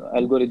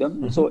 algorithm.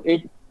 Mm-hmm. So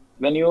it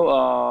when you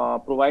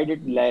provide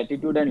it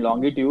latitude and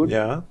longitude,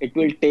 Yeah. it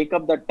will take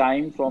up the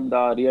time from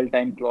the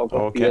real-time clock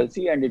of Okay.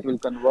 PLC and it will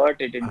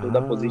convert it into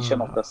the position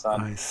of the sun.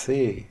 I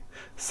see.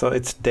 So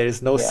it's there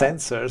is no Yeah.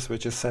 sensors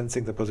which is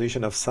sensing the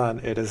position of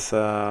sun. It is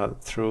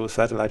through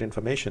satellite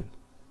information.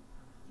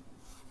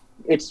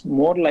 It's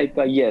more like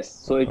a yes.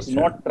 So it's Okay.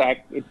 not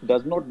track. It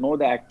does not know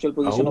the actual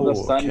position of the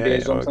Oh, sun okay.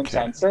 based on some Okay.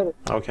 sensor,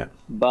 Okay.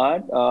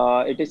 but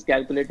it is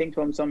calculating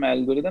from some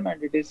algorithm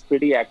and it is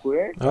pretty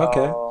accurate.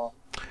 Okay.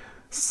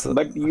 So,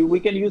 But we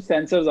can use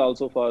sensors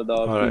also for the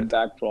all right.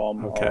 feedback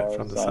from Okay,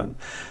 from the sun. sun.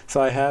 So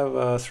I have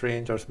a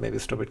strange or maybe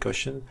stupid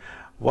question.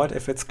 What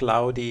if it's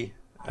cloudy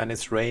and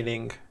it's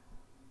raining,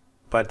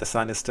 but the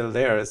sun is still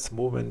there, its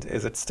movement,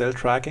 is it still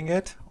tracking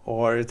it,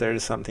 or there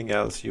is something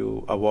else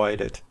you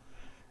avoid it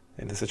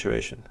in the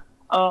situation?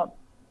 Uh,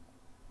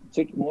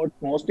 so it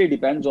mostly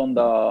depends on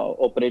the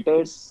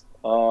operators.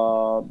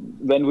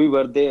 When we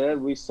were there,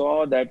 we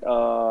saw that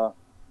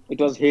it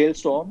was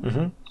hailstorm.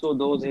 Mm-hmm. So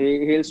those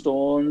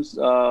hailstones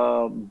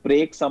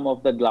break some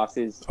of the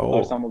glasses or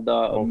Oh, some of the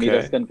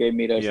mirrors, okay. concave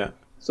mirrors. Yeah.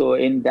 So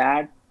in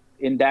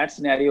that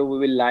scenario, we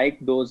will like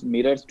those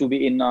mirrors to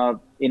be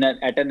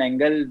at an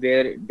angle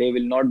where they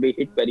will not be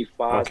hit very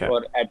fast Okay.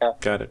 or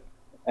Got it.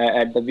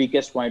 at the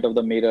weakest point of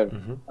the mirror.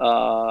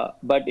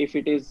 Mm-hmm. But if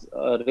it is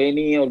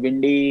rainy or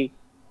windy,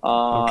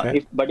 Okay.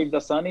 if the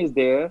sun is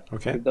there,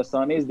 Okay. if the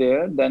sun is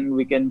there, then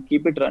we can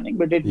keep it running.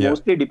 But it Yeah.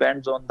 mostly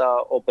depends on the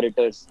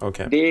operators.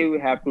 Okay. They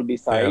have to They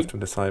have decide. to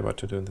decide what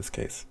to do in this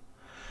case.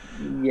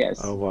 Oh,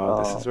 Yes, wow.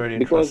 This is very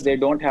because they interesting.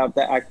 don't have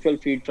the actual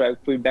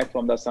feedback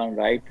from the sun,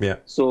 right? Yeah.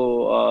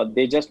 So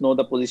they just know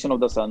the position of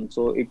the sun.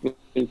 So it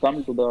will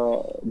come to the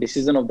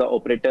decision of the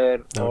operator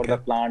or the Okay.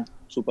 plant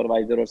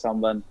supervisor or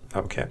someone.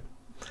 Okay.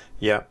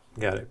 Yeah.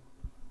 Got it.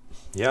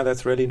 Yeah,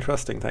 that's really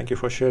interesting. Thank you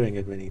for sharing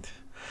it, Vineet.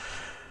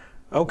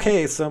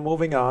 Okay, so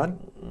moving on,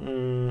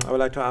 I would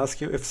like to ask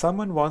you if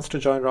someone wants to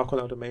join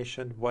Rockwell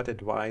Automation, what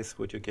advice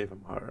would you give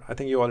him or her? I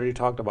think you already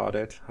talked about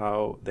it,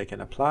 how they can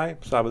apply.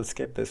 So I will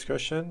skip this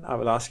question. I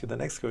will ask you the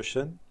next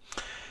question.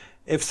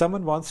 If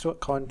someone wants to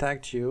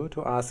contact you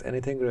to ask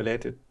anything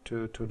related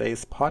to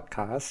today's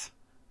podcast,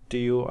 do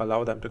you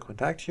allow them to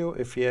contact you?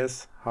 If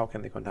yes, how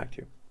can they contact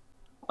you?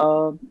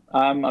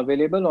 I'm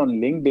available on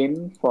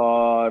LinkedIn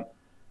for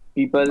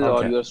people or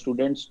Okay, your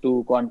students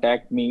to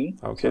contact me.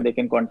 So okay. they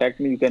can contact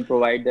me. You can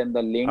provide them the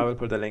I link will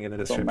put the link in the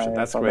from description. my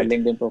That's from my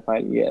great. LinkedIn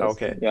profile. Yes.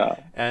 Okay. Yeah.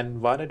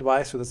 And one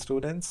advice to the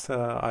students,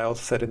 I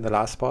also said in the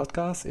last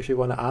podcast, if you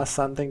want to ask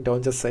something,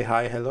 don't just say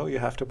hi, hello. You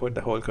have to put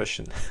the whole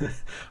question.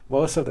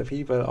 Most of the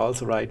people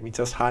also write me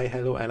just hi,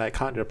 hello, and I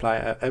can't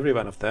reply every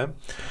one of them.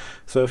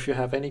 So if you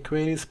have any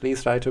queries,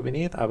 please write to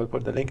Vineet. I will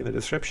put the link in the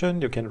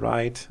description. You can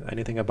write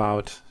anything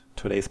about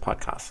today's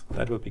podcast.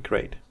 That will be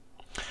great.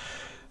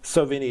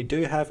 So Vineet, do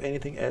you have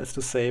anything else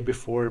to say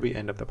before we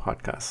end up the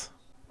podcast?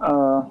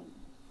 Uh,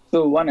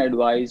 so one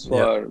advice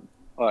Yeah,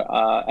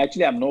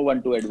 actually I'm no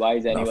one to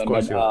advise of anyone,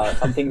 course but you are.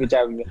 something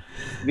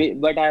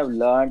what I've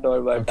learned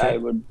or what I Okay.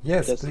 would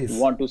Yes, just please.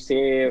 want to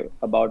say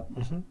about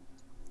Mm-hmm.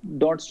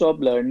 don't stop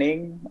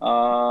learning.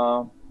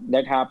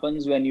 That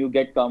happens when you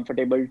get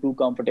too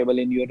comfortable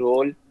in your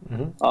role.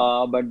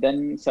 Mm-hmm. But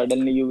then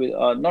suddenly you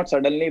will, not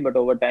suddenly, but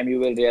over time you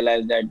will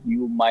realize that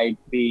you might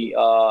be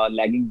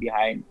lagging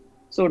behind.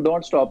 So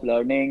don't stop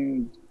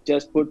learning.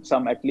 Just put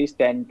some at least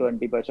 10,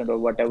 20% or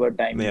whatever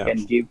time you Yeah.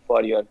 can give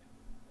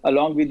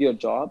along with your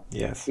job,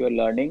 Yes. you're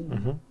learning.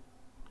 Mm-hmm.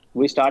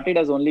 We started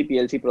as only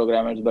PLC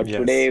programmers, but Yes.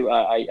 today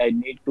I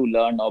need to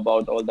learn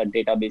about all the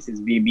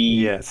databases,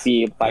 VB, Yes.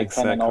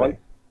 Python, and all.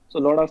 Exactly. So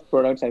a lot of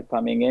products are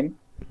coming in.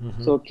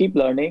 Mm-hmm. So keep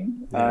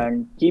learning Yeah.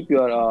 and keep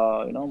your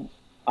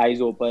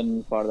eyes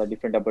open for the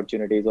different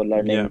opportunities or Yeah.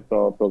 learning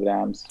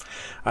programs.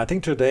 I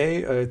think today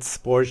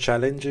it's more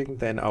challenging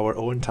than our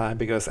own time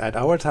because at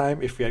our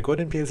time, if we are good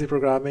in PLC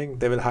programming,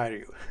 they will hire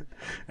you.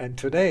 And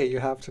today you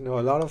have to know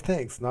a lot of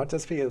things, not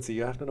just PLC.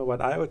 You have to know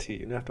about IoT,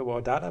 you have to know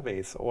about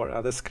database or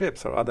other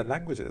scripts or other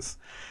languages.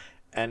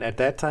 And at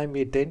that time,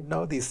 we didn't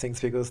know these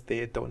things because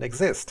they don't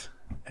exist.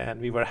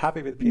 And we were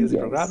happy with PLC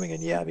programming,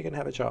 and Yes. yeah, we can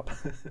have a job.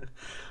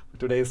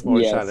 Today is more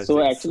Yes. So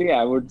challenging. actually,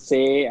 I would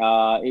say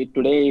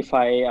today, if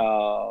I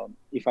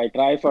if I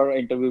try for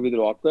interview with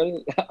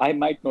Rockwell, I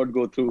might not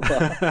go through.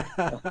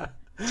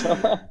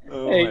 So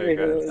Oh my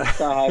God. it's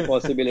a high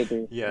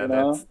possibility, Yeah,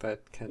 that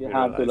can You be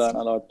have to learn realized.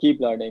 a lot. Keep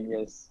learning,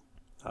 yes.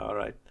 All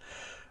right.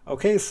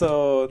 Okay,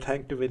 so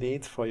thank you,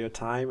 Vineet, for your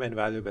time and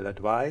valuable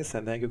advice,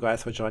 and thank you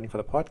guys for joining for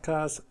the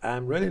podcast.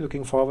 I'm really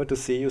looking forward to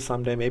see you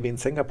someday, maybe in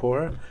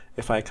Singapore,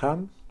 if I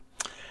come.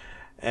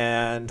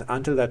 And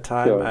until that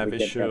time, Sure, I we can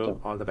wish catch you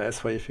up. all the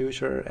best for your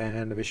future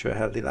and wish you a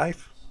healthy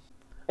life.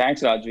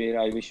 Thanks, Rajveer.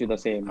 I wish you the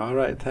same. All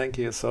right, thank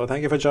you. So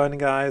thank you for joining,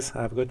 guys.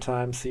 Have a good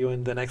time. See you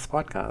in the next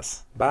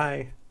podcast.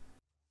 Bye.